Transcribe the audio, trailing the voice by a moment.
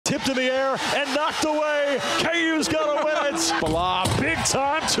tipped in the air and knocked away. KU's gonna win it. Blah, big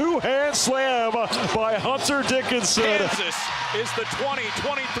time two-hand slam by Hunter Dickinson. Kansas is the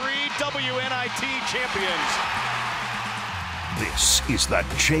 2023 WNIT champions. This is the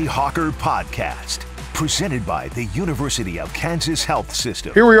Jayhawker Podcast, presented by the University of Kansas Health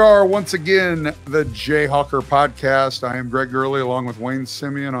System. Here we are once again, the Jayhawker Podcast. I am Greg Gurley along with Wayne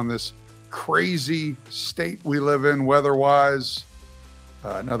S'Mya on this crazy state we live in weather-wise.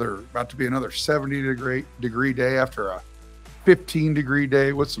 About to be another 70-degree day after a 15-degree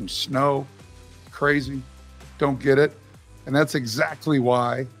day with some snow. Crazy. Don't get it. And that's exactly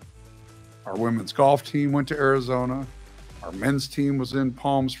why our women's golf team went to Arizona. Our men's team was in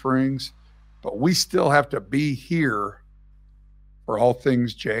Palm Springs. But we still have to be here for all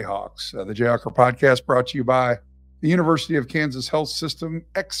things Jayhawks. The Jayhawker Podcast brought to you by the University of Kansas Health System,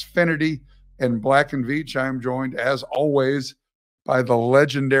 Xfinity, and Black & Veatch. I am joined, as always, by the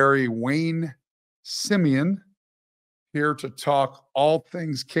legendary Wayne S'Mya, here to talk all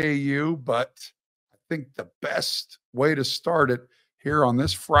things KU. But I think the best way to start it here on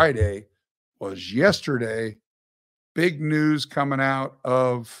this Friday was yesterday. Big news coming out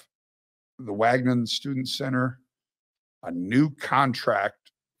of the Wagner Student Center, a new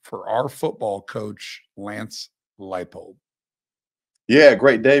contract for our football coach, Lance Leipold. Yeah,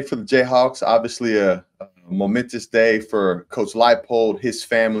 great day for the Jayhawks. Obviously a momentous day for Coach Leipold, his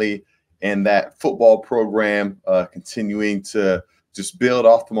family, and that football program continuing to just build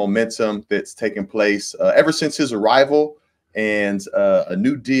off the momentum that's taken place ever since his arrival, and a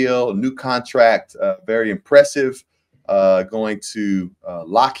new deal, a new contract, very impressive. Going to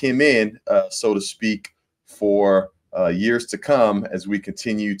lock him in, so to speak, for years to come as we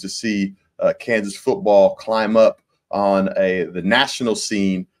continue to see Kansas football climb up on the national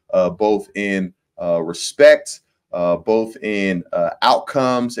scene, both in respect, both in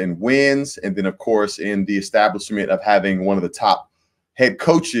outcomes and wins, and then, of course, in the establishment of having one of the top head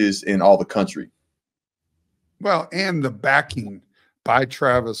coaches in all the country. Well, and the backing by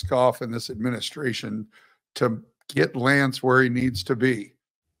Travis Goff and this administration to get Lance where he needs to be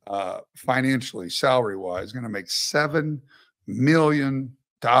financially, salary-wise, going to make $7 million.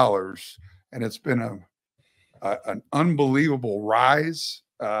 And it's been an unbelievable rise.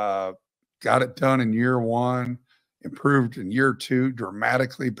 Got it done in year one, improved in year two,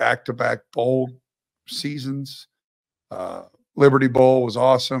 dramatically back-to-back bowl seasons. Liberty Bowl was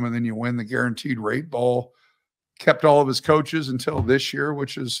awesome, and then you win the Guaranteed Rate Bowl. Kept all of his coaches until this year,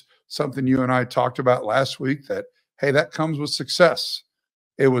 which is something you and I talked about last week, that, hey, that comes with success.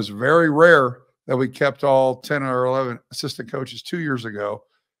 It was very rare that we kept all 10 or 11 assistant coaches 2 years ago.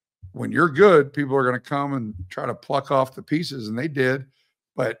 When you're good, people are going to come and try to pluck off the pieces, and they did.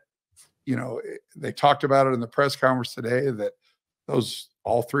 But, you know, they talked about it in the press conference today that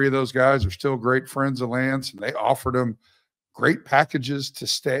all three of those guys are still great friends of Lance, and they offered him great packages to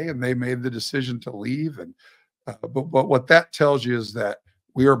stay, and they made the decision to leave. And but what that tells you is that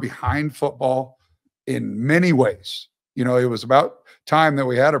we are behind football in many ways. You know, it was about time that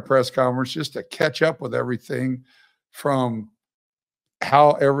we had a press conference just to catch up with everything, from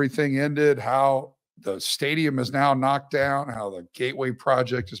how everything ended, how the stadium is now knocked down, how the Gateway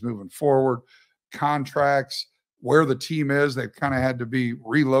project is moving forward, contracts, where the team is. They've kind of had to be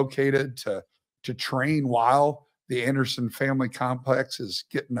relocated to train while the Anderson family complex is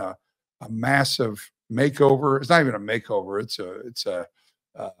getting a massive makeover. It's not even a makeover. It's a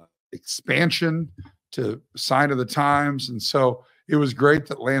expansion to sign of the times. And so it was great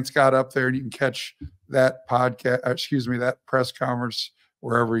that Lance got up there, and you can catch that that press conference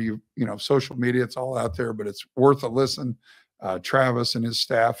wherever social media, it's all out there, but it's worth a listen. Travis and his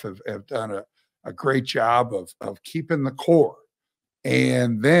staff have done a great job of keeping the core,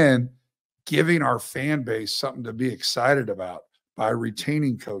 and then giving our fan base something to be excited about by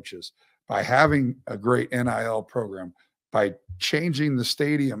retaining coaches, by having a great NIL program, by changing the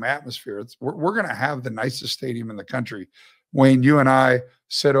stadium atmosphere. We're going to have the nicest stadium in the country. Wayne, you and I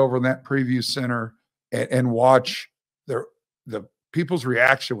sit over in that preview center and watch the people's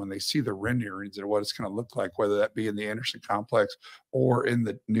reaction when they see the renderings and what it's going to look like, whether that be in the Anderson complex or in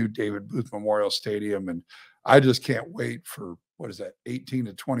the new David Booth Memorial Stadium. And I just can't wait for, 18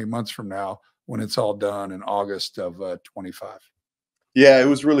 to 20 months from now when it's all done in August of 25. Yeah, it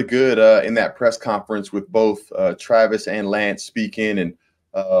was really good in that press conference with both Travis and Lance speaking. And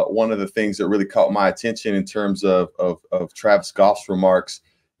one of the things that really caught my attention in terms of Travis Goff's remarks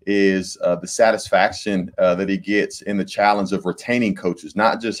is the satisfaction that he gets in the challenge of retaining coaches,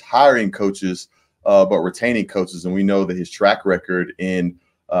 not just hiring coaches, but retaining coaches. And we know that his track record in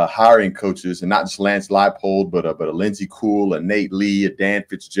hiring coaches, and not just Lance Leipold, but a Lindsey Cool, a Nate Lee, a Dan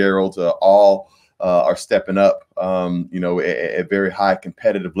Fitzgerald, all are stepping up, at very high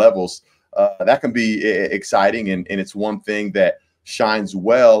competitive levels. That can be exciting, and it's one thing that shines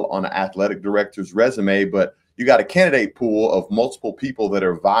well on an athletic director's resume. But you got a candidate pool of multiple people that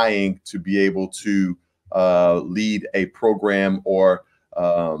are vying to be able to lead a program or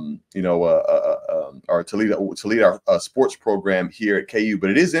to lead our sports program here at KU. But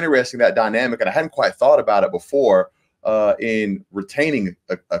it is interesting, that dynamic, and I hadn't quite thought about it before, in retaining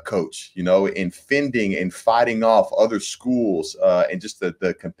a coach, in fending and fighting off other schools, and just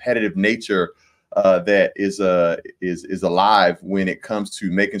the competitive nature that is alive when it comes to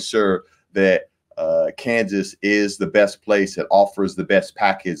making sure that Kansas is the best place, that offers the best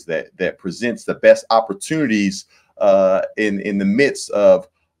package, that presents the best opportunities in the midst of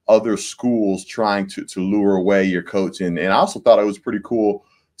other schools trying to lure away your coach. And I also thought it was pretty cool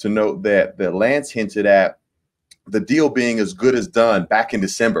to note that Lance hinted at the deal being as good as done back in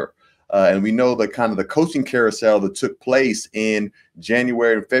December. And we know the kind of the coaching carousel that took place in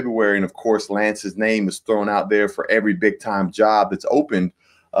January and February. And of course, Lance's name is thrown out there for every big time job that's opened.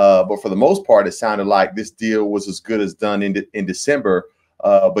 But for the most part, it sounded like this deal was as good as done in December.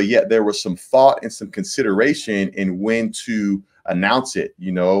 But yet there was some thought and some consideration in when to announce it,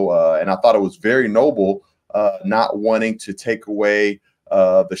 and I thought it was very noble, not wanting to take away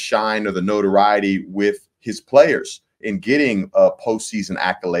the shine or the notoriety with his players in getting postseason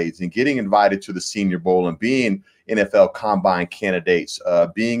accolades and getting invited to the Senior Bowl and being NFL Combine candidates,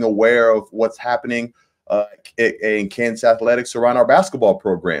 being aware of what's happening in Kansas athletics around our basketball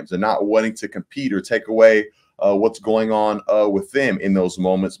programs, and not wanting to compete or take away what's going on with them in those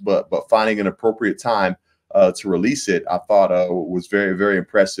moments, but finding an appropriate time to release it. I thought was very, very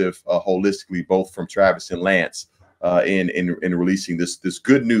impressive holistically, both from Travis and Lance in releasing this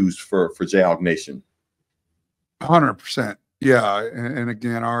good news for Jayhawk Nation. 100%. Yeah. And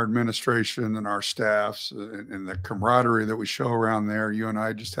again, our administration and our staffs and the camaraderie that we show around there. You and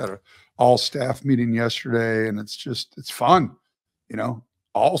I just had an all staff meeting yesterday, and it's fun,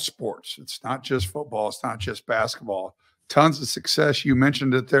 all sports. It's not just football. It's not just basketball. Tons of success. You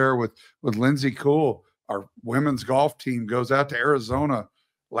mentioned it there with Lindsey Cool. Our women's golf team goes out to Arizona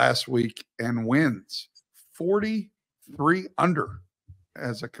last week and wins 43 under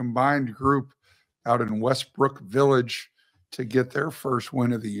as a combined group out in Westbrook Village to get their first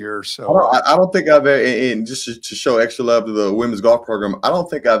win of the year. So I don't think I've ever, and just to show extra love to the women's golf program, I don't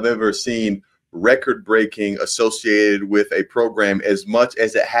think I've ever seen record-breaking associated with a program as much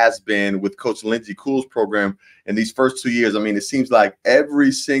as it has been with Coach Lindsey Cool's program in these first 2 years. I mean, it seems like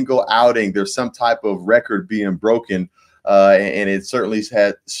every single outing there's some type of record being broken, and it certainly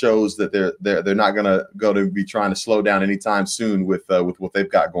shows that they're not going to be trying to slow down anytime soon with what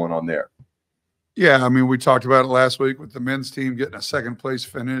they've got going on there. Yeah, I mean, we talked about it last week with the men's team getting a second place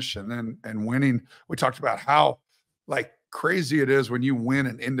finish and winning. We talked about how crazy it is when you win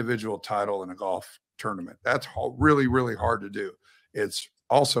an individual title in a golf tournament. That's really, really hard to do. It's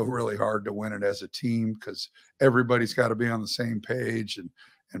also really hard to win it as a team because everybody's got to be on the same page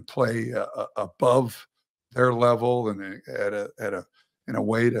and play above their level and in a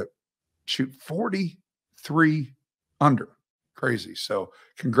way to shoot 43 under. Crazy. So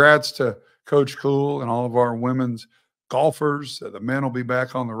congrats to Coach Cool and all of our women's golfers. The men will be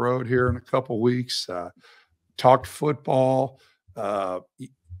back on the road here in a couple weeks. Talked football.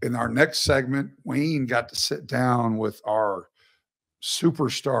 In our next segment, Wayne got to sit down with our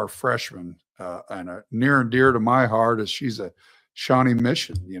superstar freshman, and near and dear to my heart as she's a Shawnee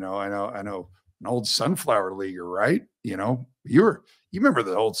Mission. I know an old Sunflower Leaguer, right? You remember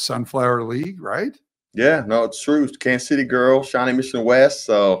the old Sunflower League, right? Yeah, no, it's true. Kansas City girl, Shawnee Mission West.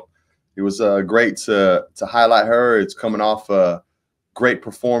 So it was great to highlight her. It's coming off a great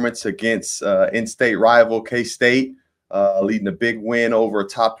performance against in-state rival K-State, leading a big win over a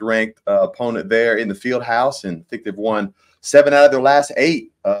top-ranked opponent there in the field house. And I think they've won 7 out of their last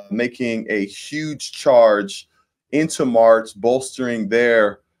 8, making a huge charge into March, bolstering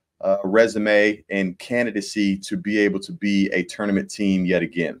their resume and candidacy to be able to be a tournament team yet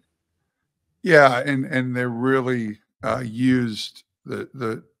again. Yeah, and they really used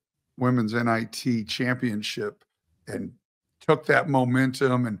the women's NIT championship and took that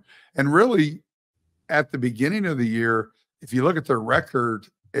momentum and really at the beginning of the year, if you look at their record,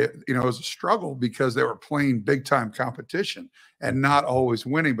 it was a struggle because they were playing big time competition and not always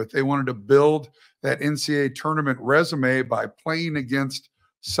winning, but they wanted to build that NCAA tournament resume by playing against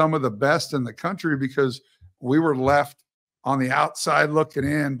some of the best in the country because we were left on the outside looking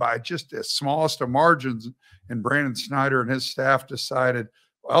in by just the smallest of margins. And Brandon Snyder and his staff decided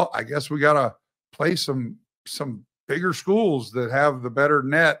well, I guess we got to play some bigger schools that have the better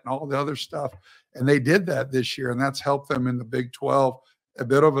net and all the other stuff. And they did that this year, and that's helped them in the Big 12. A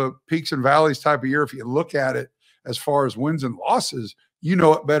bit of a peaks and valleys type of year. If you look at it as far as wins and losses, you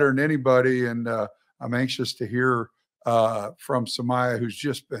know it better than anybody. And I'm anxious to hear from S'Mya, who's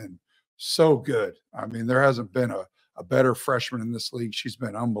just been so good. I mean, there hasn't been a better freshman in this league. She's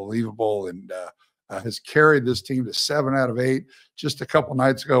been unbelievable and has carried this team to 7 out of 8. Just a couple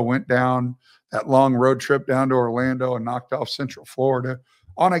nights ago, went down that long road trip down to Orlando and knocked off Central Florida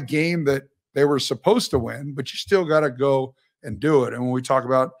on a game that they were supposed to win, but you still got to go and do it. And when we talk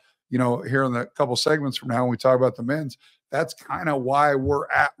about, here in the couple segments from now, when we talk about the men's, that's kind of why we're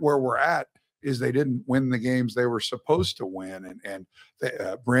at where we're at, is they didn't win the games they were supposed to win. And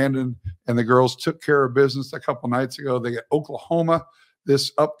Brandon and the girls took care of business a couple nights ago. They get Oklahoma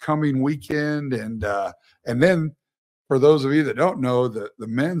this upcoming weekend. And then for those of you that don't know, the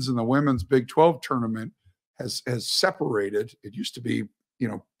men's and the women's Big 12 tournament has separated. It used to be,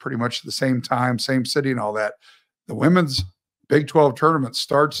 pretty much the same time, same city and all that. The women's Big 12 tournament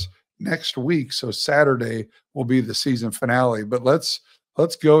starts next week. So Saturday will be the season finale. But let's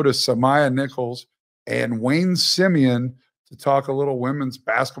go to S'Mya Nichols and Wayne Simeon to talk a little women's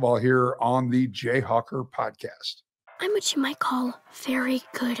basketball here on the Jayhawker Podcast. I'm what you might call very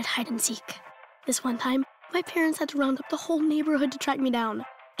good at hide and seek. This one time, my parents had to round up the whole neighborhood to track me down.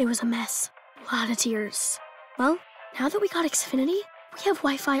 It was a mess. A lot of tears. Well, now that we got Xfinity, we have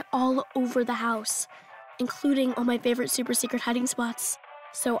Wi-Fi all over the house, including all my favorite super secret hiding spots.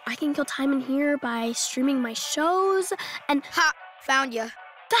 So I can kill time in here by streaming my shows and... Ha! Found ya.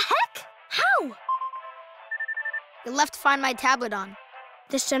 The heck? How? You left Find My tablet on.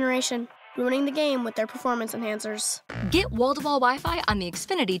 This generation, ruining the game with their performance enhancers. Get wall-to-wall Wi-Fi on the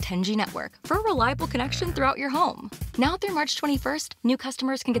Xfinity 10G network for a reliable connection throughout your home. Now through March 21st, new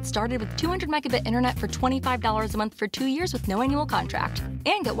customers can get started with 200 megabit internet for $25 a month for 2 years with no annual contract,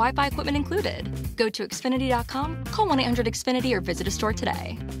 and get Wi-Fi equipment included. Go to Xfinity.com, call 1-800-XFINITY, or visit a store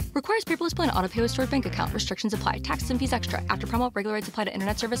today. Requires paperless plan, auto-pay with stored bank account. Restrictions apply. Taxes and fees extra. After promo, regular rates apply to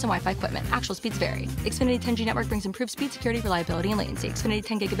internet service and Wi-Fi equipment. Actual speeds vary. Xfinity 10G network brings improved speed, security, reliability, and latency. Xfinity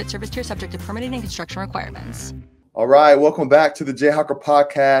 10 gigabit service tier subject to permitting and construction requirements. All right, welcome back to the Jayhawker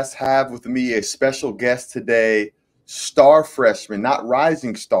Podcast. Have with me a special guest today, star freshman, not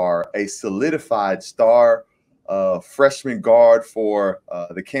rising star, a solidified star freshman guard for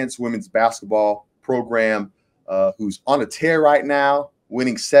the Kansas women's basketball program, who's on a tear right now,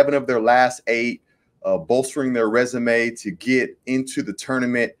 winning 7 of their last 8, bolstering their resume to get into the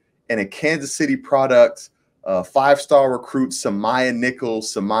tournament, and a Kansas City product, 5-star recruit, S'Mya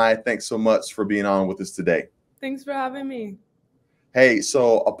Nichols. S'Mya, thanks so much for being on with us today. Thanks for having me. Hey,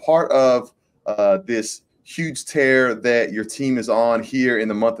 so a part of this huge tear that your team is on here in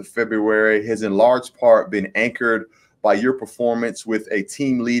the month of February has in large part been anchored by your performance with a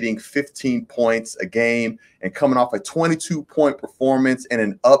team leading 15 points a game and coming off a 22-point performance and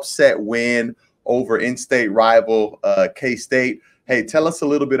an upset win over in-state rival K-State. Hey, tell us a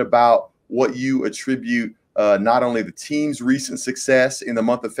little bit about what you attribute not only the team's recent success in the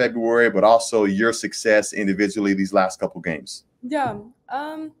month of February, but also your success individually these last couple games. Yeah,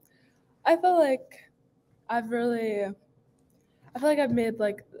 I feel like I've made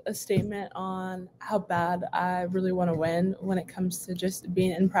like a statement on how bad I really want to win when it comes to just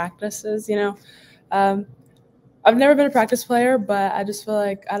being in practices. I've never been a practice player, but I just feel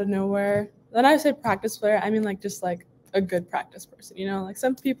like out of nowhere. When I say practice player, I mean like just like a good practice person. Like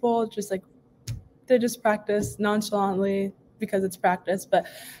some people just like they just practice nonchalantly because it's practice. But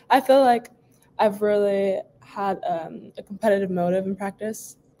I feel like I've really had a competitive motive in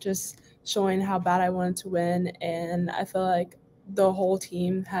practice, just showing how bad I wanted to win. And I feel like the whole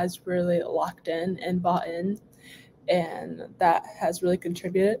team has really locked in and bought in. And that has really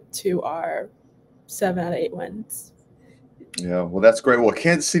contributed to our 7 out of 8 wins. Yeah, well, that's great. Well,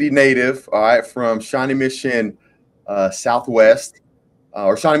 Kansas City native, all right, from Shawnee Mission Southwest.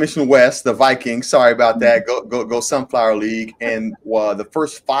 Or Shawnee Mission West, the Vikings. Sorry about that. Go Sunflower League. And the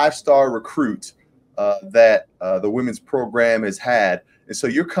first 5-star recruit that the women's program has had. And so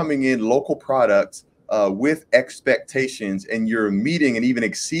you're coming in local product with expectations, and you're meeting and even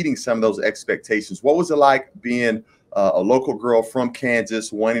exceeding some of those expectations. What was it like being a local girl from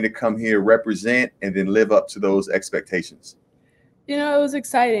Kansas, wanting to come here, represent, and then live up to those expectations? It was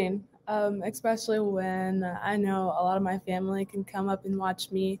exciting. Especially when I know a lot of my family can come up and watch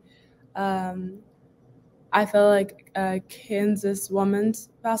me. I feel like Kansas women's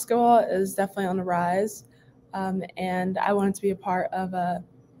basketball is definitely on the rise, and I wanted to be a part of a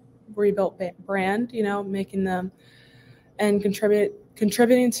rebuilt brand, making them and contribute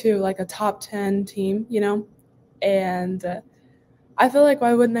contributing to like a top 10 team, you know, and I feel like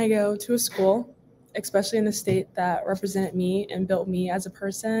why wouldn't I go to a school, especially in a state that represented me and built me as a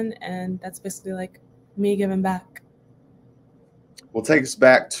person, and that's basically like me giving back. Well, take us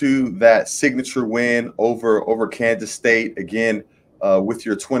back to that signature win over Kansas State, again, with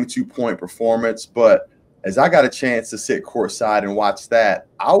your 22-point performance. But as I got a chance to sit courtside and watch that,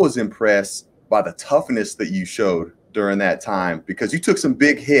 I was impressed by the toughness that you showed during that time, because you took some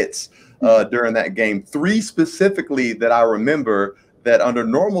big hits during that game. 3 specifically that I remember that under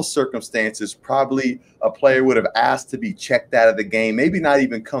normal circumstances, probably a player would have asked to be checked out of the game, maybe not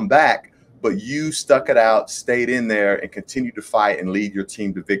even come back. But you stuck it out, stayed in there, and continued to fight and lead your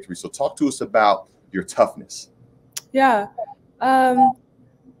team to victory. So talk to us about your toughness. Yeah. I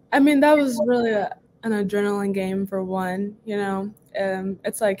mean, that was really an adrenaline game for one, you know.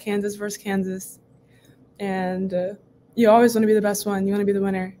 It's like Kansas versus Kansas. And you always want to be the best one. You want to be the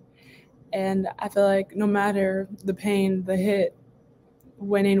winner. And I feel like no matter the pain, the hit,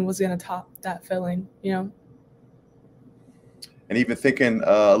 winning was going to top that feeling, you know. And even thinking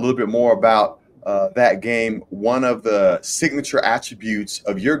a little bit more about that game, one of the signature attributes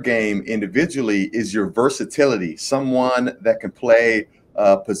of your game individually is your versatility. Someone that can play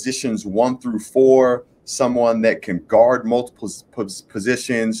positions 1 through 4, someone that can guard multiple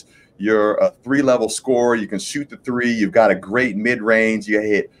positions. You're a 3-level scorer. You can shoot the 3. You've got a great mid-range. You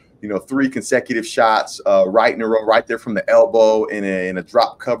hit 3 consecutive shots right in a row, right there from the elbow in a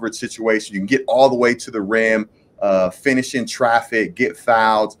drop coverage situation. You can get all the way to the rim. Finish in traffic, get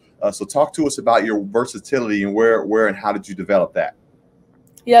fouled. So talk to us about your versatility and where and how did you develop that?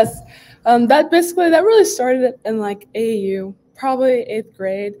 Yes, that really started in like AAU, probably 8th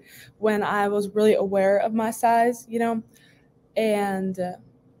grade, when I was really aware of my size, you know. And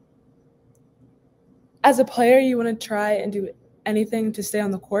as a player, you want to try and do anything to stay on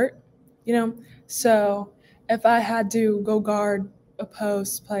the court, you know. So if I had to go guard a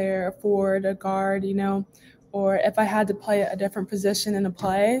post player, a forward, a guard, you know, or if I had to play a different position in a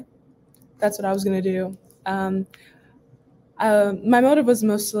play, that's what I was going to do. My motive was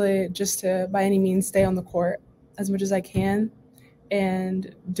mostly just to, by any means, stay on the court as much as I can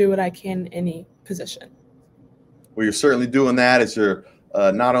and do what I can in any position. Well, you're certainly doing that as you're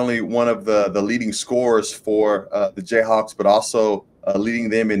not only one of the leading scorers for the Jayhawks, but also leading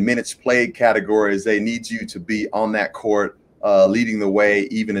them in minutes played categories. They need you to be on that court, leading the way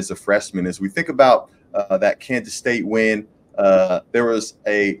even as a freshman. As we think about that Kansas State win, there was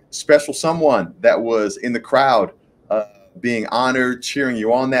a special someone that was in the crowd being honored, cheering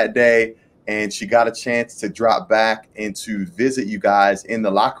you on that day, and she got a chance to drop back and to visit you guys in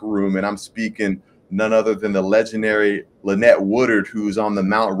the locker room. And I'm speaking none other than the legendary Lynette Woodard, who's on the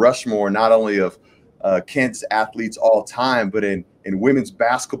Mount Rushmore not only of Kansas athletes all time, but in women's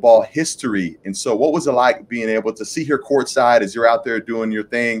basketball history. And so what was it like being able to see her courtside as you're out there doing your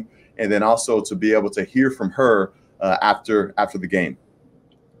thing, and then also to be able to hear from her after the game?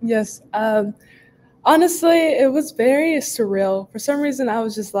 Yes. Honestly, it was very surreal. For some reason, I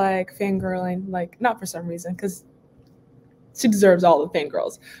was just like fangirling. Like, not for some reason, because she deserves all the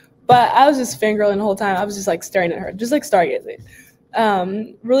fangirls. But I was just fangirling the whole time. I was just like staring at her, just like stargazing.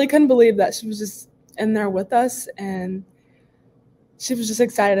 Really couldn't believe that she was just in there with us, and she was just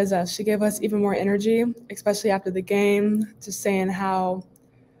excited as us. She gave us even more energy, especially after the game, just saying how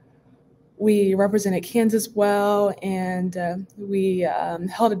we represented Kansas well, and we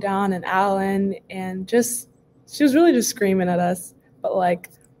held it down in Allen, and just she was really just screaming at us, but like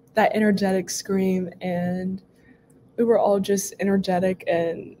that energetic scream, and we were all just energetic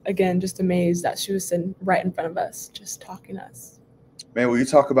and, again, just amazed that she was sitting right in front of us, just talking to us. Man, well, you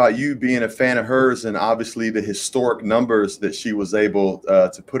talk about you being a fan of hers and obviously the historic numbers that she was able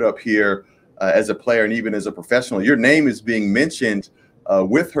to put up here as a player and even as a professional. Your name is being mentioned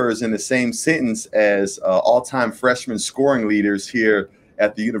with hers in the same sentence as all-time freshman scoring leaders here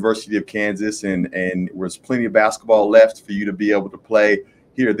at the University of Kansas, and there's plenty of basketball left for you to be able to play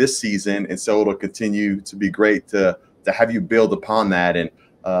here this season, and so it'll continue to be great to have you build upon that. And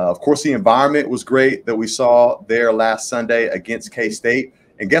of course, the environment was great that we saw there last Sunday against K-State.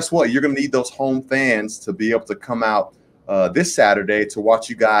 And guess what? You're going to need those home fans to be able to come out this Saturday to watch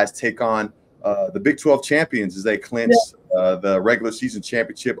you guys take on the Big 12 champions as they clinch the regular season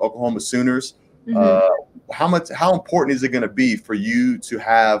championship, Oklahoma Sooners. How important is it going to be for you to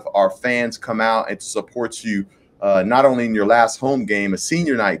have our fans come out and to support you, not only in your last home game, a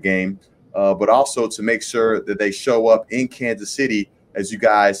senior night game, but also to make sure that they show up in Kansas City as you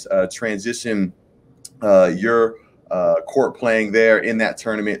guys transition your court playing there in that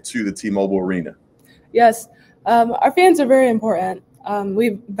tournament to the T-Mobile Arena? Yes, our fans are very important.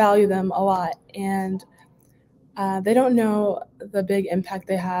 we value them a lot, and they don't know the big impact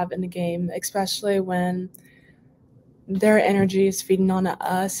they have in the game, especially when their energy is feeding on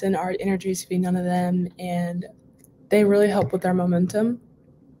us and our energy is feeding on them, and they really help with our momentum.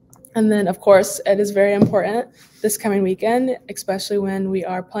 And then, of course, it is very important this coming weekend, especially when we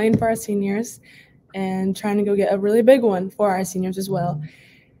are playing for our seniors and trying to go get a really big one for our seniors as well.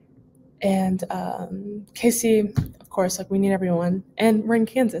 And KC, of course, like we need everyone. And we're in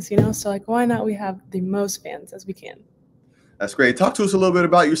Kansas, so like why not we have the most fans as we can. That's great. Talk to us a little bit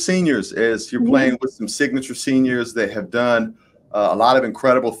about your seniors as you're playing with some signature seniors that have done a lot of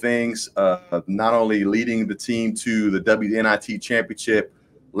incredible things, not only leading the team to the WNIT championship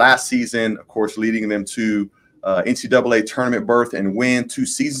last season, of course, leading them to NCAA tournament berth and win 2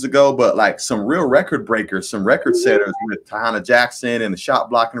 seasons ago, but like some real record breakers, some record setters with Tahana Jackson and the shot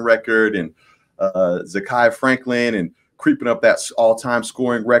blocking record, and Zakiya Franklin, and creeping up that all-time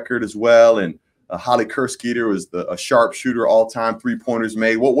scoring record as well. And Holly Kerskeeter was a sharpshooter, all-time 3-pointers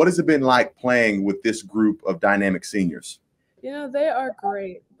made. What has it been like playing with this group of dynamic seniors? They are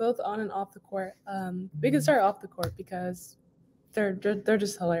great, both on and off the court. We can start off the court because they're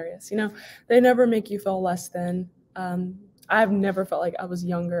just hilarious. They never make you feel less than. I've never felt like I was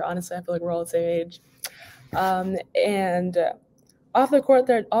younger. Honestly, I feel like we're all the same age. And off the court,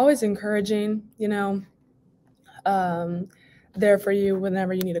 they're always encouraging, there for you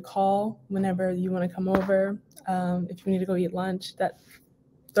whenever you need a call, whenever you want to come over, if you need to go eat lunch, that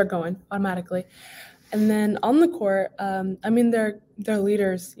they're going automatically. And then on the court, they're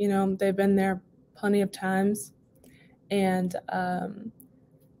leaders. They've been there plenty of times. And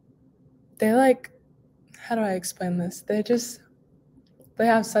they like, how do I explain this? They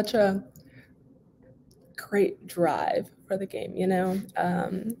have such a great drive for the game,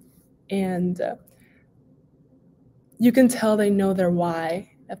 and you can tell they know their why,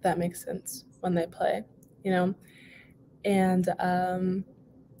 if that makes sense, when they play, and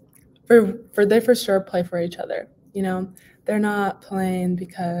they for sure play for each other. They're not playing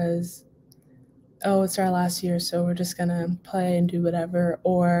because, oh, it's our last year, so we're just going to play and do whatever,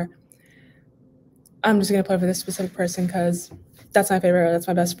 or I'm just going to play for this specific person because that's my favorite, or that's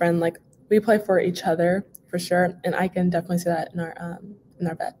my best friend. Like, we play for each other for sure, and I can definitely see that in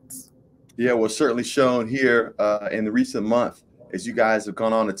our bets. Yeah, well, certainly shown here in the recent month as you guys have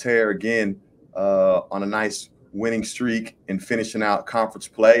gone on a tear again on a nice winning streak and finishing out conference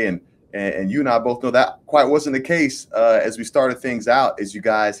play. And you and I both know that quite wasn't the case as we started things out, as you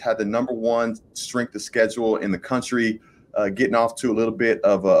guys had the #1 strength of schedule in the country, getting off to a little bit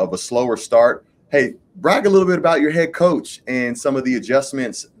of a slower start. Hey, brag a little bit about your head coach and some of the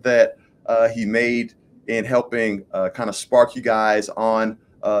adjustments that he made in helping kind of spark you guys on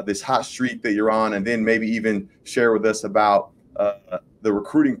this hot streak that you're on, and then maybe even share with us about the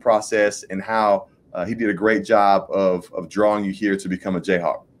recruiting process and how he did a great job of drawing you here to become a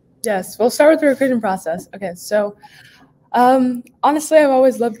Jayhawk. Yes, we'll start with the recruiting process. Okay, so honestly, I've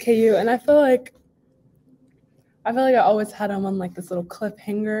always loved KU, and I feel like I always had them on like this little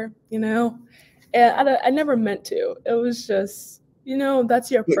cliffhanger, and I never meant to. It was just, that's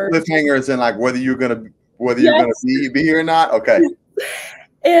your first cliffhanger, is in like whether you're gonna be here or not. Okay.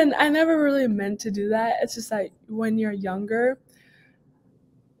 And I never really meant to do that. It's just like when you're younger,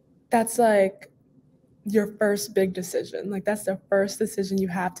 that's like your first big decision. Like, that's the first decision you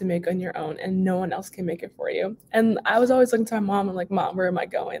have to make on your own, and no one else can make it for you. And I was always looking to my mom and like, Mom, where am I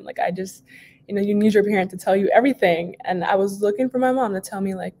going? Like, I just, you need your parent to tell you everything. And I was looking for my mom to tell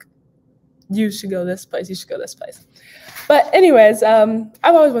me like, you should go this place, you should go this place. But anyways, I've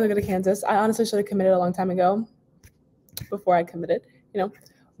always wanted to go to Kansas. I honestly should have committed a long time ago before I committed,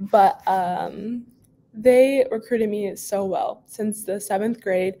 But they recruited me so well. Since the 7th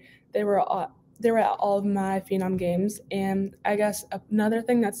grade, they were at all of my Phenom games. And I guess another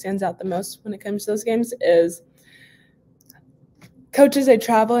thing that stands out the most when it comes to those games is coaches, they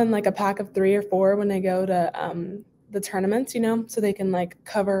travel in like a pack of 3 or 4 when they go to the tournaments, so they can like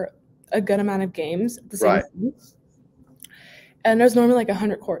cover a good amount of games at the same time. And there's normally like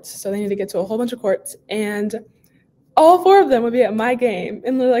 100 courts. So they need to get to a whole bunch of courts. And all 4 of them would be at my game,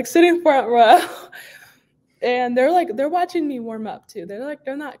 and they're like sitting front row. And they're watching me warm up too.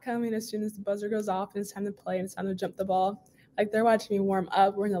 They're not coming as soon as the buzzer goes off and it's time to play and it's time to jump the ball. Like, they're watching me warm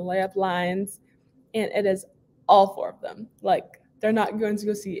up. We're in the layup lines, and it is all 4 of them. Like, they're not going to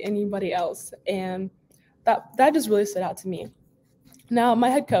go see anybody else. And that just really stood out to me. Now, my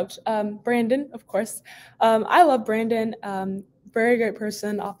head coach, Brandon, of course. I love Brandon. Very great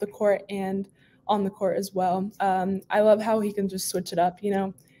person off the court and on the court as well. I love how he can just switch it up.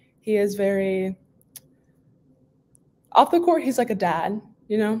 He is very off the court, he's like a dad,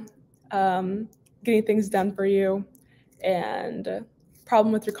 you know, getting things done for you, and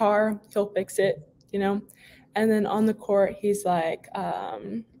problem with your car, he'll fix it, you know. And then on the court, he's like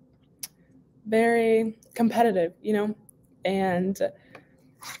very competitive, you know, and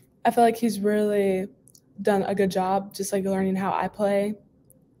I feel like he's really done a good job just like learning how I play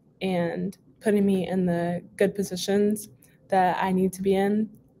and putting me in the good positions that I need to be in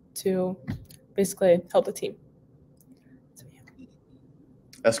to basically help the team. So, yeah.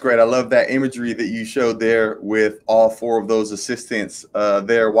 That's great. I love that imagery that you showed there with all 4 of those assistants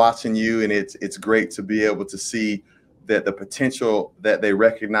there watching you, and it's great to be able to see that the potential that they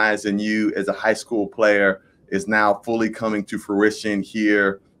recognize in you as a high school player is now fully coming to fruition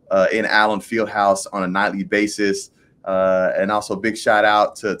here in Allen Fieldhouse on a nightly basis. And also big shout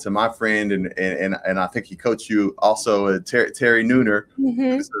out to my friend and I think he coached you also, Terry Nooner,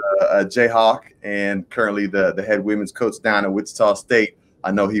 who's a Jayhawk and currently the head women's coach down at Wichita State. I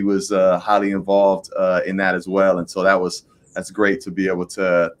know he was highly involved in that as well, and so that's great to be able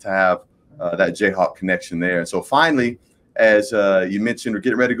to have that Jayhawk connection there. And so finally, as you mentioned, we're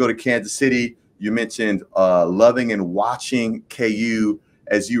getting ready to go to Kansas City. You mentioned loving and watching KU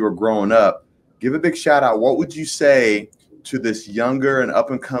as you were growing up. Give a big shout out. What would you say to this younger and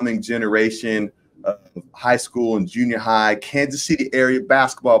up and coming generation of high school and junior high Kansas City area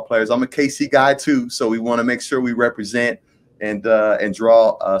basketball players? I'm a KC guy too, so we want to make sure we represent and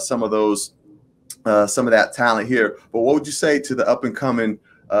draw some of that talent here. But what would you say to the up and coming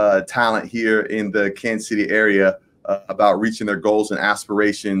talent here in the Kansas City area about reaching their goals and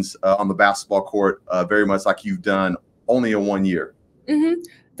aspirations on the basketball court, very much like you've done only in 1 year?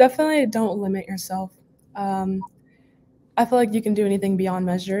 Definitely don't limit yourself. I feel like you can do anything beyond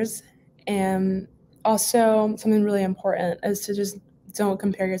measures. And also something really important is to just don't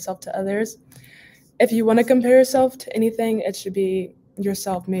compare yourself to others. If you want to compare yourself to anything, it should be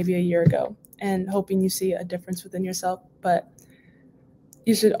yourself maybe a year ago and hoping you see a difference within yourself. But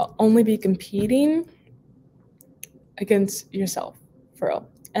you should only be competing against yourself, for real.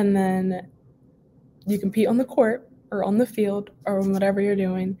 And then you compete on the court or on the field or whatever you're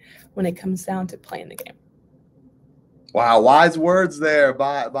doing when it comes down to playing the game. Wow, wise words there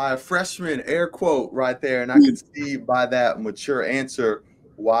by a freshman, air quote right there. And I can see by that mature answer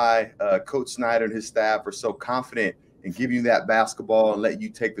why Coach Snyder and his staff are so confident in giving you that basketball and let you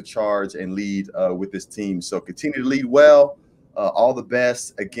take the charge and lead with this team. So continue to lead well. All the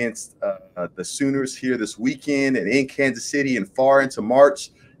best against the Sooners here this weekend and in Kansas City and far into March.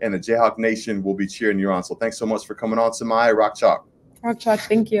 And the Jayhawk Nation will be cheering you on. So thanks so much for coming on, S'Mya. Rock Chalk. Rock Chalk,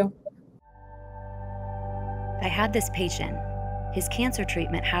 thank you. I had this patient. His cancer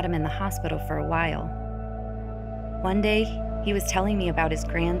treatment had him in the hospital for a while. One day, he was telling me about his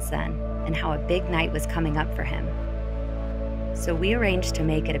grandson and how a big night was coming up for him. So we arranged to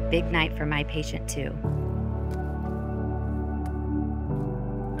make it a big night for my patient too.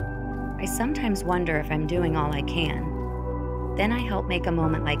 I sometimes wonder if I'm doing all I can. Then I help make a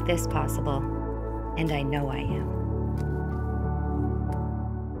moment like this possible, and I know I am.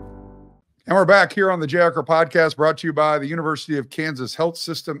 And we're back here on the Jayhawker Podcast, brought to you by the University of Kansas Health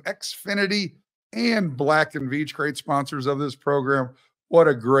System, Xfinity, and Black & Veatch, great sponsors of this program. What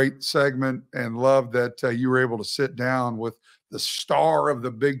a great segment, and love that you were able to sit down with the star of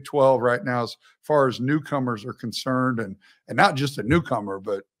the Big 12 right now as far as newcomers are concerned, and not just a newcomer,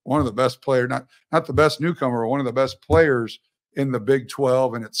 but one of the best players, not the best newcomer, one of the best players in the Big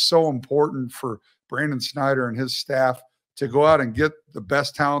 12. And it's so important for Brandon Snyder and his staff to go out and get the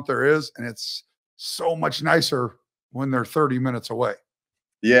best talent there is. And it's so much nicer when they're 30 minutes away.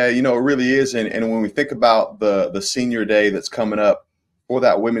 Yeah, it really is. And when we think about the senior day that's coming up for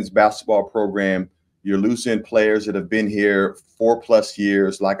that women's basketball program, you're losing players that have been here 4+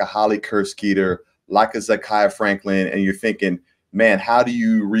 years, like a Holly Kerskeeter, like a Zakiya Franklin. And you're thinking, man, how do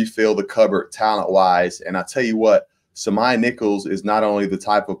you refill the cupboard talent-wise? And I tell you what, S'Mya Nichols is not only the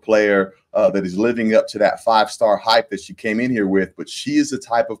type of player that is living up to that 5-star hype that she came in here with, but she is the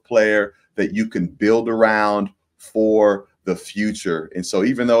type of player that you can build around for the future. And so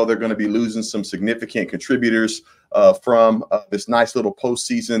even though they're going to be losing some significant contributors from this nice little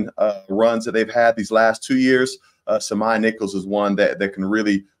postseason runs that they've had these last 2 years, S'Mya Nichols is one that can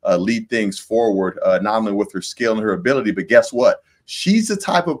really lead things forward, not only with her skill and her ability, but guess what? She's the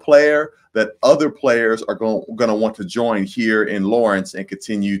type of player that other players are going to want to join here in Lawrence and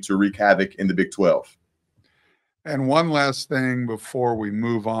continue to wreak havoc in the Big 12. And one last thing before we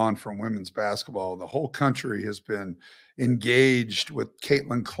move on from women's basketball, the whole country has been engaged with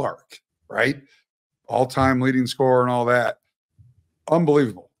Caitlin Clark, right? All-time leading scorer and all that.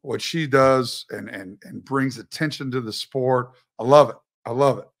 Unbelievable. what she does and brings attention to the sport. I love it. I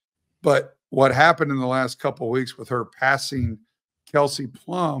love it. But what happened in the last couple of weeks with her passing Kelsey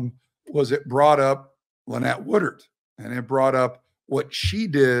Plum was it brought up Lynette Woodard, and it brought up what she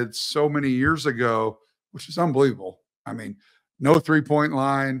did so many years ago, which is unbelievable. I mean, no three-point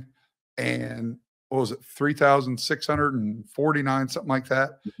line, and what was it, 3,649, something like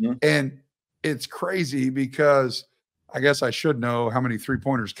that. Mm-hmm. And it's crazy because I guess I should know how many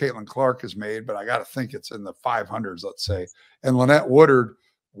three-pointers Caitlin Clark has made, but I got to think it's in the 500s, let's say. And Lynette Woodard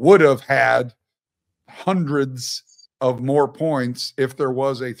would have had hundreds of more points if there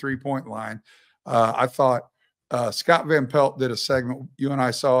was a three-point line. I thought Scott Van Pelt did a segment. You and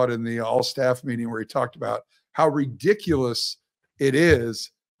I saw it in the all-staff meeting where he talked about how ridiculous it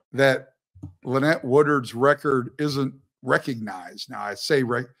is that Lynette Woodard's record isn't recognized. Now, I say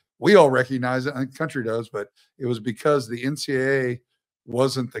we all recognize it. I think the country does, but it was because the NCAA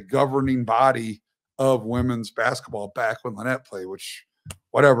wasn't the governing body of women's basketball back when Lynette played, which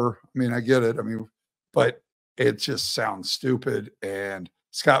whatever. I mean, I get it. I mean, but it just sounds stupid. And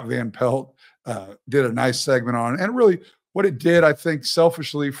Scott Van Pelt did a nice segment on it. And really what it did, I think,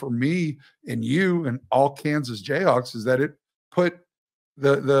 selfishly for me and you and all Kansas Jayhawks is that it put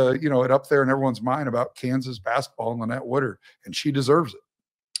it up there in everyone's mind about Kansas basketball and Lynette Woodard, and she deserves it.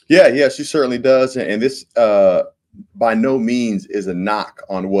 Yeah, she certainly does. And this by no means is a knock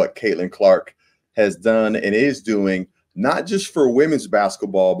on what Caitlin Clark has done and is doing, not just for women's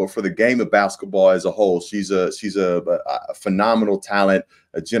basketball, but for the game of basketball as a whole. She's a phenomenal talent,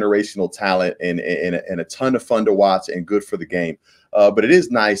 a generational talent, and a ton of fun to watch and good for the game. But it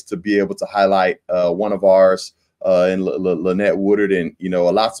is nice to be able to highlight one of ours in Lynette Woodard, and a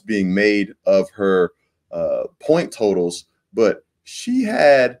lot's being made of her point totals, but she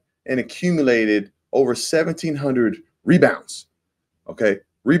had an accumulated over 1,700 rebounds. Okay.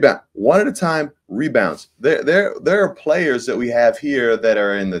 One at a time rebounds. There are players that we have here that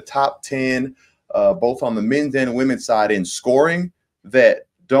are in the top 10, both on the men's and women's side in scoring, that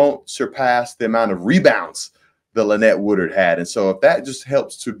don't surpass the amount of rebounds that Lynette Woodard had. And so if that just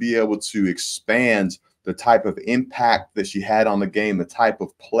helps to be able to expand the type of impact that she had on the game, the type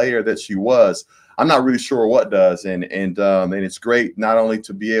of player that she was, I'm not really sure what does. And it's great not only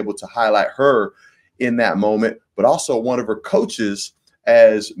to be able to highlight her in that moment, but also one of her coaches,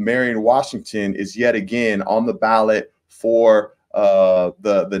 as Marion Washington is yet again on the ballot for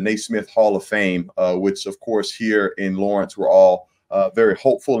the Naismith Hall of Fame, which, of course, here in Lawrence, we're all very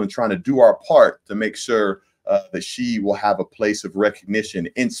hopeful and trying to do our part to make sure that she will have a place of recognition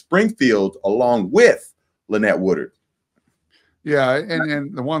in Springfield along with Lynette Woodard. Yeah,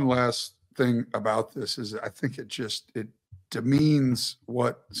 and the one last thing about this is I think it demeans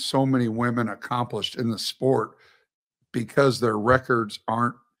what so many women accomplished in the sport, because their records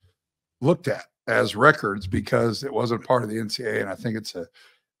aren't looked at as records because it wasn't part of the NCAA. And I think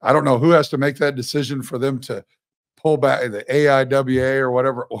I don't know who has to make that decision for them to pull back the AIWA or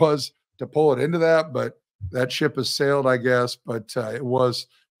whatever it was to pull it into that, but that ship has sailed, I guess. But it was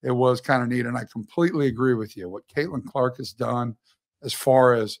kind of neat. And I completely agree with you. What Caitlin Clark has done as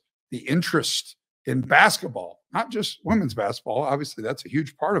far as the interest in basketball, not just women's basketball, obviously that's a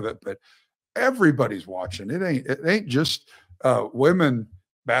huge part of it, but everybody's watching. It ain't just women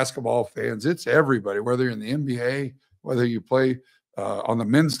basketball fans. It's everybody, whether you're in the NBA, whether you play on the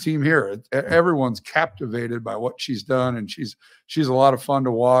men's team here. Everyone's captivated by what she's done, and she's a lot of fun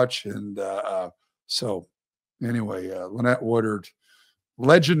to watch. And so anyway, Lynette Woodard,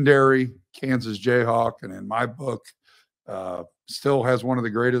 legendary Kansas Jayhawk, and in my book, still has one of the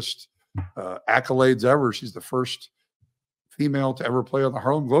greatest accolades ever. She's the first female to ever play on the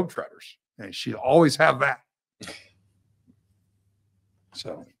Harlem Globetrotters. And she'll always have that.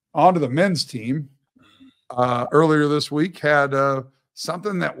 So on to the men's team. Earlier this week had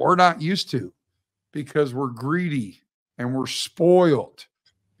something that we're not used to, because we're greedy and we're spoiled,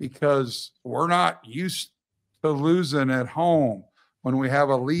 because we're not used to losing at home when we have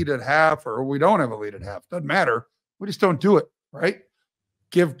a lead at half, or we don't have a lead at half. Doesn't matter. We just don't do it, right?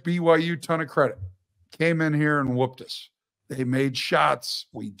 Give BYU a ton of credit. Came in here and whooped us. They made shots.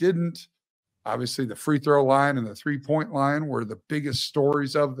 We didn't. Obviously, the free throw line and the three-point line were the biggest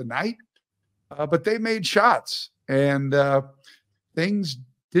stories of the night, but they made shots, and things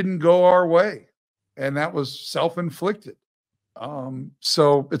didn't go our way, and that was self-inflicted.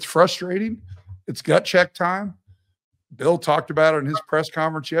 So it's frustrating. It's gut check time. Bill talked about it in his press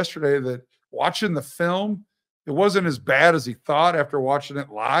conference yesterday that watching the film, it wasn't as bad as he thought after watching it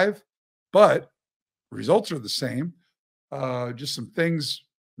live, but results are the same. Just some things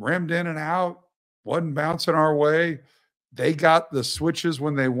rammed in and out, wasn't bouncing our way. they got the switches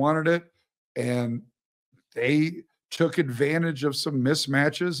when they wanted it, and they took advantage of some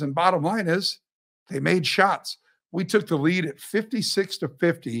mismatches. And bottom line is they made shots. We took the lead at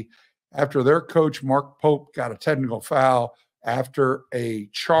 56-50 after their coach, Mark Pope, got a technical foul after a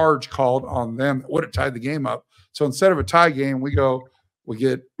charge called on them that would have tied the game up. So instead of a tie game, we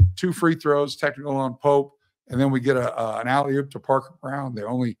get 2 free throws, technical on Pope, and then we get an alley-oop to Parker Brown, the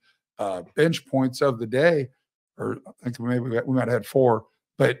only bench points of the day. Or I think maybe we might have had 4.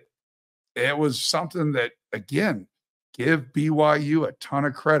 But it was something that, again, give BYU a ton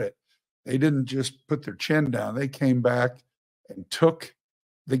of credit. They didn't just put their chin down. They came back and took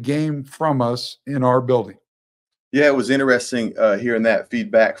the game from us in our building. Yeah, it was interesting hearing that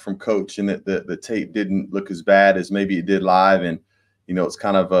feedback from Coach, and that the tape didn't look as bad as maybe it did live. And, you know, it's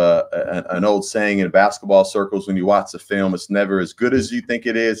kind of an old saying in basketball circles, when you watch the film, it's never as good as you think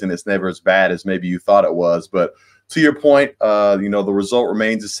it is, and it's never as bad as maybe you thought it was. But to your point, you know, the result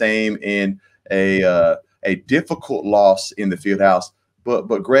remains the same in a difficult loss in the Fieldhouse. But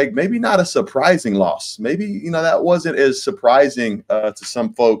Greg, maybe not a surprising loss. Maybe, you know, that wasn't as surprising to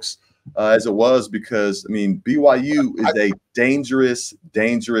some folks as it was, because, I mean, BYU is a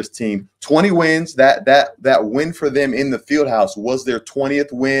dangerous team. 20 wins. That win for them in the Fieldhouse was their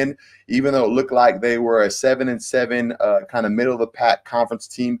 20th win, even though it looked like they were a 7-7 kind of middle of the pack conference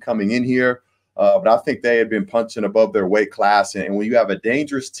team coming in here. But I think they had been punching above their weight class. And when you have a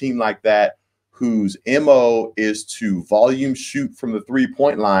dangerous team like that, whose MO is to volume shoot from the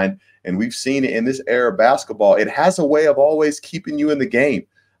three-point line, and we've seen it in this era of basketball, it has a way of always keeping you in the game.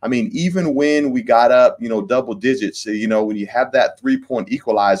 I mean, even when we got up, you know, double digits, you know, when you have that three-point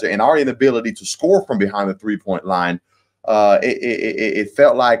equalizer and our inability to score from behind the three-point line, it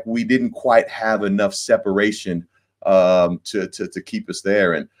felt like we didn't quite have enough separation to keep us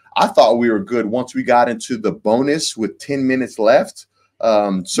there. And I thought we were good once we got into the bonus with 10 minutes left.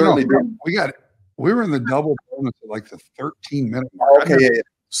 Certainly, we were in the double bonus at like the 13-minute mark. Okay, yeah.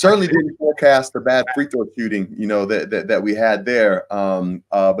 Certainly didn't forecast the bad free throw shooting, you know, that we had there.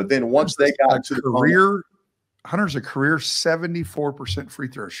 But then once they got to the Hunter's a career 74% free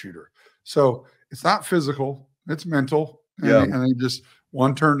throw shooter. So it's not physical, it's mental. And then just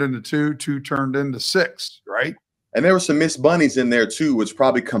 1 turned into 2 turned into 6, right? And there were some missed bunnies in there too, which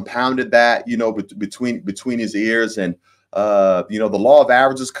probably compounded that, you know, between his ears. And you know, the law of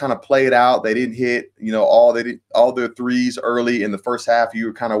averages kind of played out. They didn't hit, you know, all their threes early in the first half. You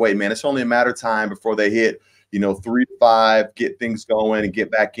were kind of waiting, man, it's only a matter of time before they hit, you know, 3 to 5, get things going and get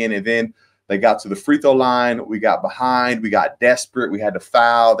back in. And then they got to the free throw line. We got behind. We got desperate. We had to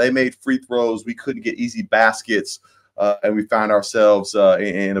foul. They made free throws. We couldn't get easy baskets. And we found ourselves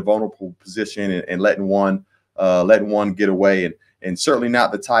in a vulnerable position and letting one get away. And certainly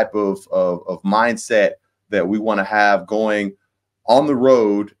not the type of mindset that we want to have going on the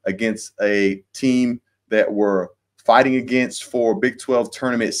road against a team that we're fighting against for Big 12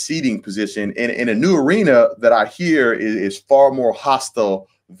 tournament seeding position in a new arena that I hear is far more hostile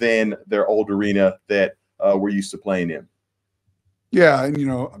than their old arena that we're used to playing in. Yeah, and, you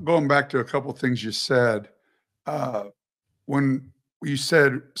know, going back to a couple of things you said, when you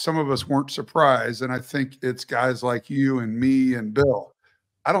said some of us weren't surprised, and I think it's guys like you and me and Bill,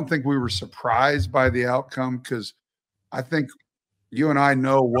 I don't think we were surprised by the outcome, because I think you and I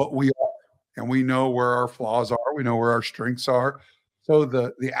know what we are, and we know where our flaws are. We know where our strengths are. So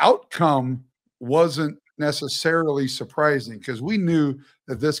the outcome wasn't necessarily surprising, because we knew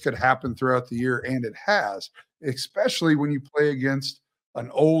that this could happen throughout the year, and it has, especially when you play against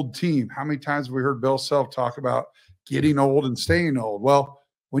an old team. How many times have we heard Bill Self talk about getting old and staying old? Well,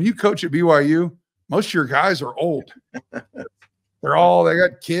 when you coach at BYU, most of your guys are old. They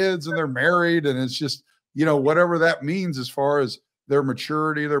got kids and they're married, and it's just, you know, whatever that means as far as their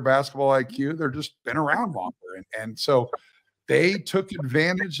maturity, their basketball IQ, they're just been around longer. And so they took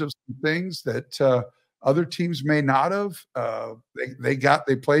advantage of some things that other teams may not have. They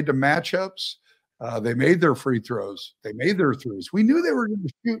played to matchups. They made their free throws. They made their threes. We knew they were going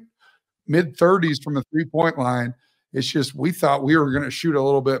to shoot mid-30s from the three-point line. It's just we thought we were going to shoot a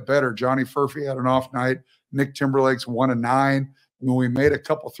little bit better. Johnny Furphy had an off night. Nick Timberlake's 1 of 9. When we made a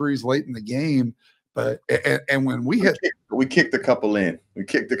couple threes late in the game, but when we kicked a couple in. We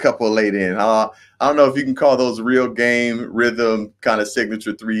kicked a couple late in. I don't know if you can call those real game rhythm kind of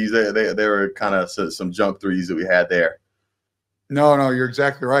signature threes. They were kind of some jump threes that we had there. No, you're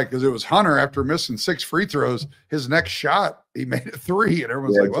exactly right, because it was Hunter, after missing 6 free throws, his next shot he made a 3, and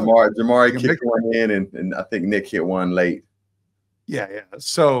everyone's like, well, Jamari kicked one in, and I think Nick hit one late. Yeah.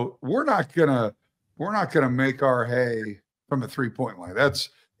 So we're not gonna make our hay from a 3-point line.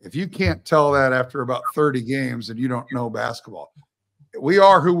 If you can't tell that after about 30 games, then you don't know basketball. We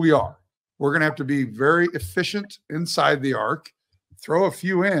are who we are. We're going to have to be very efficient inside the arc, throw a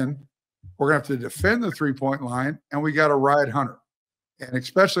few in. We're going to have to defend the three-point line, and we got to ride Hunter. And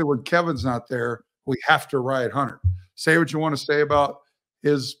especially when Kevin's not there, we have to ride Hunter. Say what you want to say about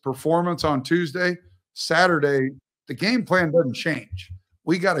his performance on Tuesday. Saturday, the game plan doesn't change.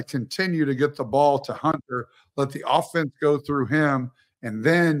 We got to continue to get the ball to Hunter, let the offense go through him, and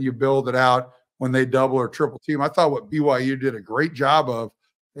then you build it out when they double or triple team. I thought what BYU did a great job of,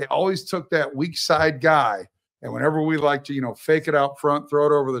 they always took that weak side guy, and whenever we like to, fake it out front, throw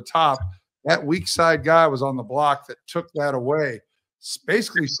it over the top, that weak side guy was on the block that took that away.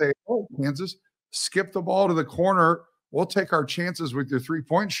 Basically say, oh, Kansas, skip the ball to the corner. We'll take our chances with your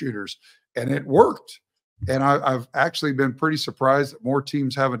three-point shooters. And it worked. And I've actually been pretty surprised that more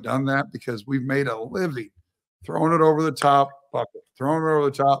teams haven't done that, because we've made a living throwing it over the top, bucket, throwing it over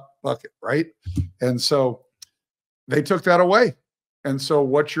the top, bucket, right? And so they took that away. And so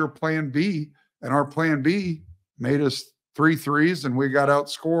what's your plan B? And our plan B made us 3 threes, and we got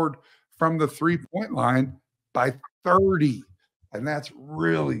outscored from the three-point line by 30. And that's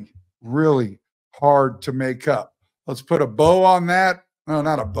really, really hard to make up. Let's put a bow on that. No,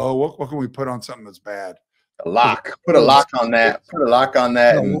 not a bow. What can we put on something that's bad? A lock. Put a lock on that. Put a lock on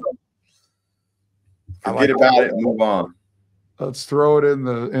that and forget about it and move on. Let's throw it in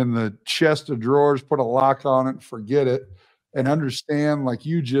the chest of drawers, put a lock on it, forget it, and understand, like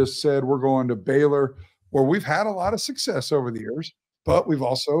you just said, we're going to Baylor, where we've had a lot of success over the years, but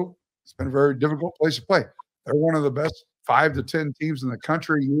it's been a very difficult place to play. They're one of the best 5 to 10 teams in the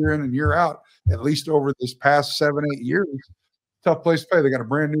country year in and year out, at least over this past 7-8 years. Tough place to play. They got a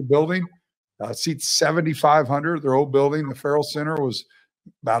brand new building, seats 7,500. Their old building, the Farrell Center, was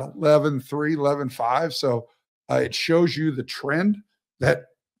about 11.3, 11.5. So it shows you the trend that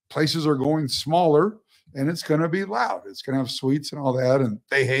places are going smaller, and it's going to be loud. It's going to have suites and all that, and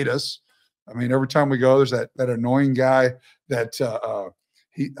they hate us. I mean, every time we go, there's that annoying guy that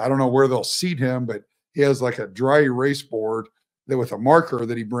I don't know where they'll seat him, but he has like a dry erase board with a marker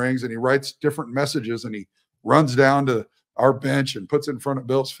that he brings, and he writes different messages, and he runs down to our bench and puts it in front of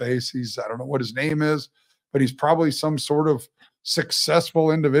Bill's face. I don't know what his name is, but he's probably some sort of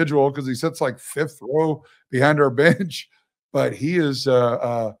successful individual, because he sits like 5th row behind our bench, but he is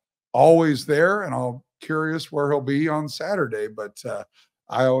always there, and I'm curious where he'll be on Saturday. But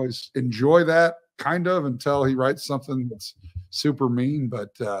I always enjoy that kind of until he writes something that's super mean,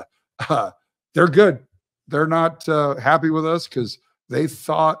 but they're good. They're not happy with us, because they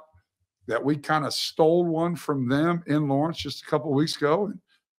thought that we kind of stole one from them in Lawrence just a couple of weeks ago. And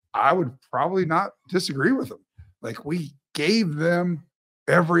I would probably not disagree with them. Like, we gave them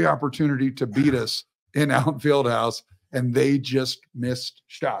every opportunity to beat us in Allen Fieldhouse, and they just missed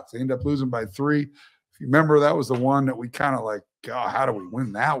shots. They ended up losing by 3. If you remember, that was the one that we kind of like, God, how do we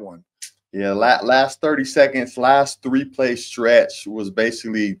win that one? Yeah, last 30 seconds, last 3-play stretch was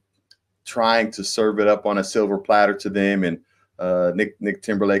basically trying to serve it up on a silver platter to them. And Nick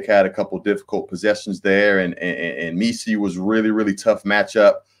Timberlake had a couple difficult possessions there, and Misi was really, really tough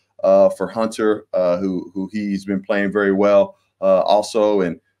matchup for Hunter, who he's been playing very well also,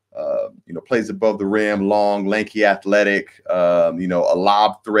 and plays above the rim, long, lanky, athletic, a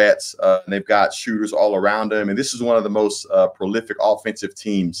lob threats. And they've got shooters all around him, and this is one of the most prolific offensive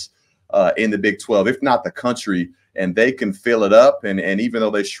teams in the Big 12, if not the country, and they can fill it up. And even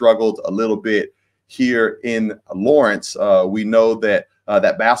though they struggled a little bit here in Lawrence, we know that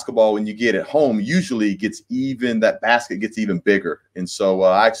that basketball, when you get it home, usually that basket gets even bigger. And so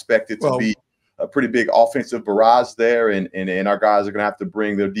I expect it to be a pretty big offensive barrage there. And our guys are going to have to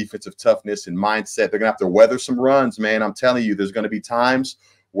bring their defensive toughness and mindset. They're going to have to weather some runs, man. I'm telling you, there's going to be times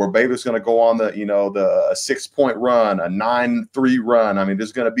where Baylor's going to go on the 6-point run, a 9-3 run. I mean,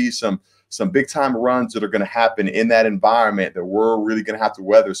 there's going to be some big time runs that are going to happen in that environment that we're really going to have to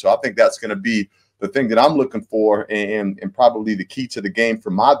weather. So I think that's going to be the thing that I'm looking for, and probably the key to the game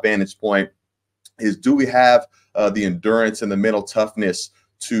from my vantage point is, do we have the endurance and the mental toughness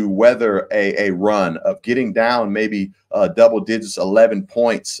to weather a run of getting down maybe double digits, 11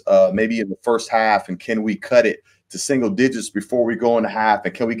 points, maybe in the first half, and can we cut it to single digits before we go into half,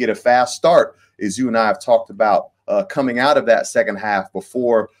 and can we get a fast start, as you and I have talked about, coming out of that second half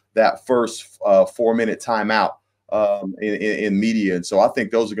before that first 4-minute timeout in media. And so I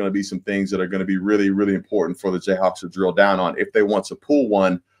think those are going to be some things that are going to be really, really important for the Jayhawks to drill down on if they want to pull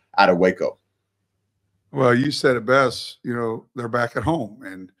one out of Waco. Well, you said it best. They're back at home,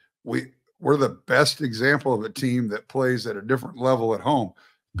 and we're the best example of a team that plays at a different level at home.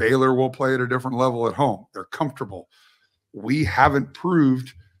 Baylor will play at a different level at home. They're comfortable. We haven't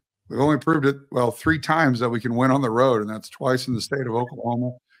proved We've only proved it, 3 times that we can win on the road, and that's twice in the state of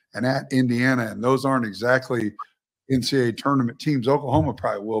Oklahoma and at Indiana. And those aren't exactly NCAA tournament teams. Oklahoma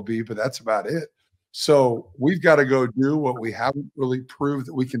probably will be, but that's about it. So we've got to go do what we haven't really proved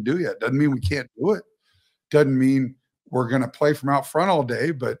that we can do yet. Doesn't mean we can't do it. Doesn't mean we're going to play from out front all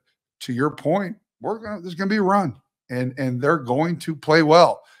day. But to your point, there's going to be a run, and they're going to play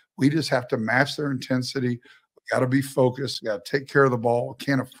well. We just have to match their intensity. We got to be focused. We got to take care of the ball. We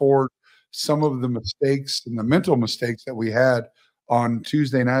can't afford some of the mistakes and the mental mistakes that we had on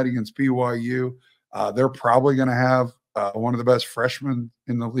Tuesday night against BYU. They're probably going to have one of the best freshmen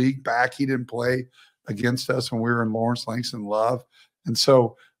in the league back. He didn't play against us when we were in Lawrence, Langston, Love. And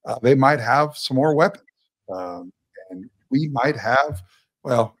so they might have some more weapons. And we might have,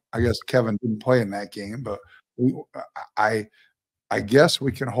 I guess Kevin didn't play in that game, but I guess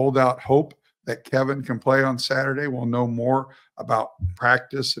we can hold out hope that Kevin can play on Saturday. We'll know more about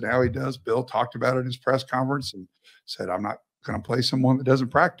practice and how he does. Bill talked about it in his press conference and said, I'm not going to play someone that doesn't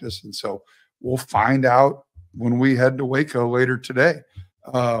practice. And so we'll find out when we head to Waco later today.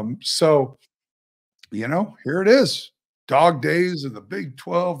 So, here it is. Dog days of the Big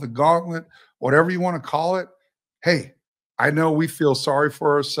 12, the gauntlet, whatever you want to call it. Hey, I know we feel sorry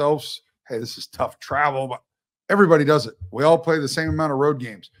for ourselves. Hey, this is tough travel, but everybody does it. We all play the same amount of road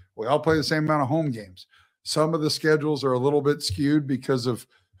games. We all play the same amount of home games. Some of the schedules are a little bit skewed because of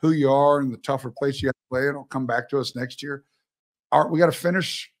who you are and the tougher place you have to play. It'll come back to us next year. We got to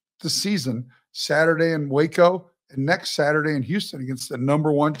finish the season Saturday in Waco and next Saturday in Houston against the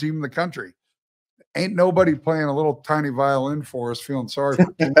number 1 team in the country. Ain't nobody playing a little tiny violin for us, feeling sorry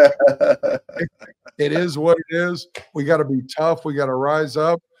for it is what it is. We got to be tough. We got to rise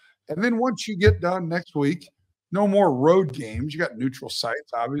up. And then once you get done next week, no more road games. You got neutral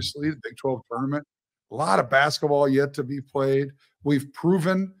sites, obviously, the Big 12 tournament. A lot of basketball yet to be played. We've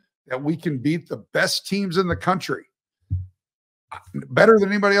proven that we can beat the best teams in the country, better than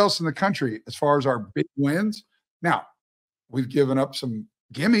anybody else in the country as far as our big wins. Now, we've given up some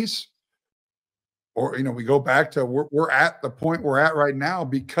gimmies, or, we go back to we're at the point we're at right now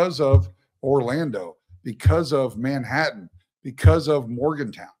because of Orlando, because of Manhattan, because of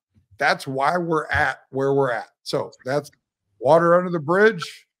Morgantown. That's why we're at where we're at. So that's water under the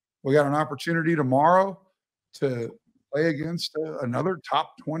bridge. We got an opportunity tomorrow to play against another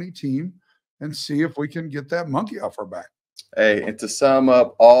top 20 team and see if we can get that monkey off our back. Hey, and to sum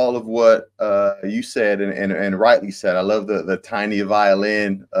up all of what you said and rightly said, I love the tiny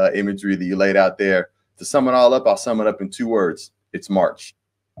violin imagery that you laid out there. To sum it all up, I'll sum it up in 2 words. It's March.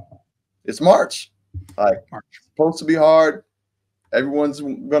 It's March. Like, March. It's supposed to be hard. Everyone's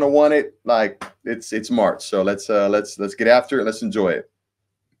gonna want it. Like, it's March. So let's get after it. Let's enjoy it.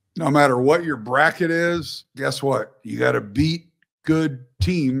 No matter what your bracket is, guess what? You got to beat good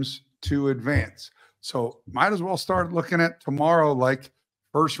teams to advance. So might as well start looking at tomorrow like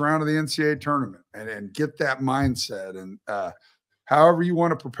first round of the NCAA tournament and get that mindset. And however you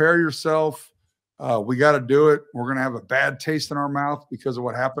want to prepare yourself, we got to do it. We're going to have a bad taste in our mouth because of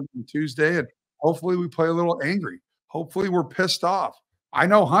what happened on Tuesday. And hopefully we play a little angry. Hopefully we're pissed off. I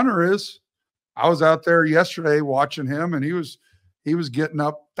know Hunter is. I was out there yesterday watching him, and he was getting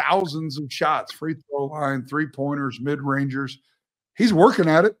up thousands of shots, free throw line, 3-pointers, mid-rangers. He's working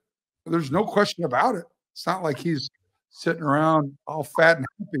at it. There's no question about it. It's not like he's sitting around all fat and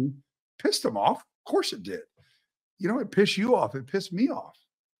happy. Pissed him off. Of course it did. It pissed you off. It pissed me off.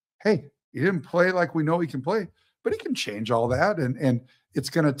 Hey, he didn't play like we know he can play, but he can change all that. And it's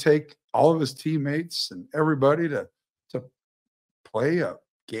going to take all of his teammates and everybody to play a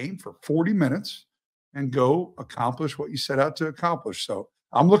game for 40 minutes and go accomplish what you set out to accomplish. So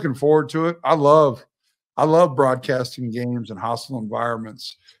I'm looking forward to it. I love broadcasting games in hostile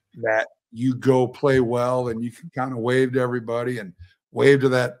environments that you go play well and you can kind of wave to everybody and wave to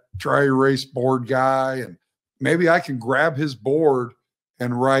that dry erase board guy. And maybe I can grab his board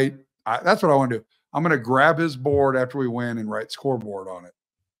and write. That's what I want to do. I'm going to grab his board after we win and write scoreboard on it.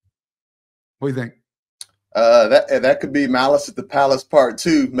 What do you think? That could be Malice at the Palace Part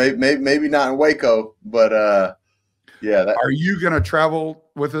 2. Maybe not in Waco, but yeah. Are you going to travel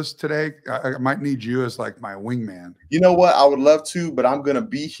with us today? I might need you as like my wingman. You know what? I would love to, but I'm going to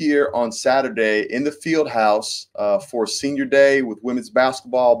be here on Saturday in the field house for Senior Day with women's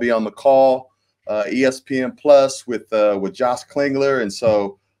basketball. I'll be on the call, ESPN Plus with Josh Klingler, and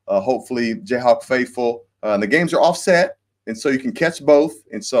so hopefully Jayhawk faithful. And the games are offset. And so you can catch both.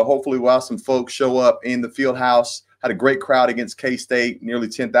 And so hopefully we'll have some folks show up in the field house. Had a great crowd against K-State, nearly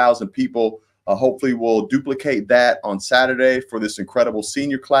 10,000 people. Hopefully we'll duplicate that on Saturday for this incredible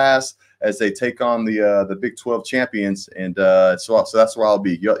senior class. as they take on the Big 12 champions. And so that's where I'll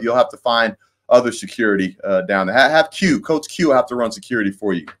be. You'll have to find other security down there. Have Coach Q have to run security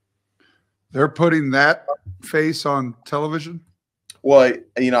for you. They're putting that face on television? Well,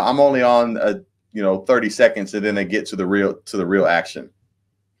 I'm only on 30 seconds, and then they get to the real action.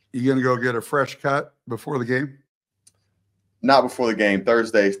 You gonna go get a fresh cut before the game? Not before the game.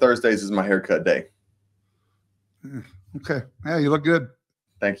 Thursdays is my haircut day. Okay. Yeah, you look good.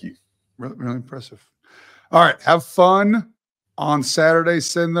 Thank you. Really, really impressive. All right. Have fun on Saturday.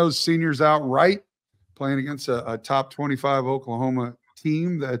 Send those seniors out right, playing against a top 25 Oklahoma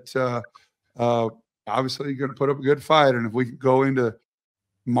team that obviously going to put up a good fight. And if we go into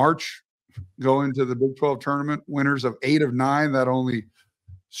March, go into the Big 12 tournament, winners of 8 of 9, that only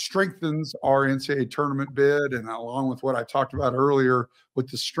strengthens our NCAA tournament bid. And along with what I talked about earlier with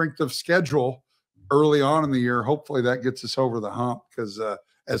the strength of schedule early on in the year, hopefully that gets us over the hump, because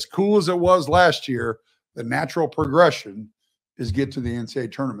as cool as it was last year, the natural progression is get to the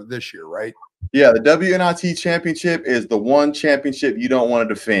NCAA tournament this year, right? Yeah, the WNIT championship is the one championship you don't want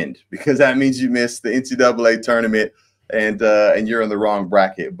to defend, because that means you missed the NCAA tournament and you're in the wrong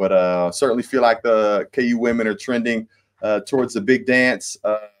bracket. But certainly feel like the KU women are trending towards the big dance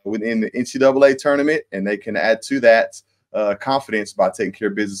within the NCAA tournament, and they can add to that confidence by taking care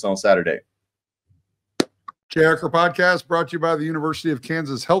of business on Saturday. Jayhawker Podcast brought to you by the University of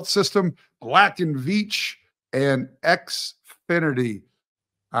Kansas Health System, Black & Veatch, and Xfinity.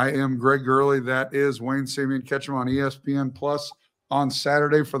 I am Greg Gurley. That is Wayne Simeon. Catch him on ESPN Plus on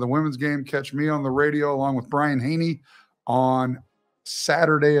Saturday for the women's game. Catch me on the radio along with Brian Haney on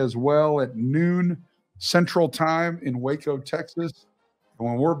Saturday as well at noon Central Time in Waco, Texas. And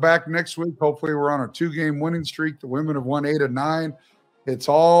when we're back next week, hopefully we're on a 2-game winning streak. The women have won 8 of 9. It's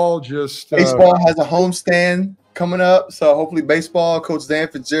all just baseball has a homestand coming up, so hopefully baseball. Coach Dan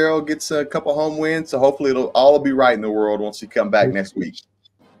Fitzgerald gets a couple home wins, so hopefully it'll all be right in the world once you come back next week.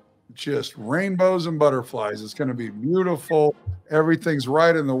 Just rainbows and butterflies. It's going to be beautiful. Everything's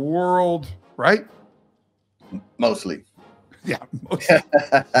right in the world, right? Mostly. Yeah. Mostly.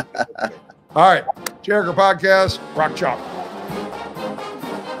 All right. Jayhawker Podcast. Rock chalk.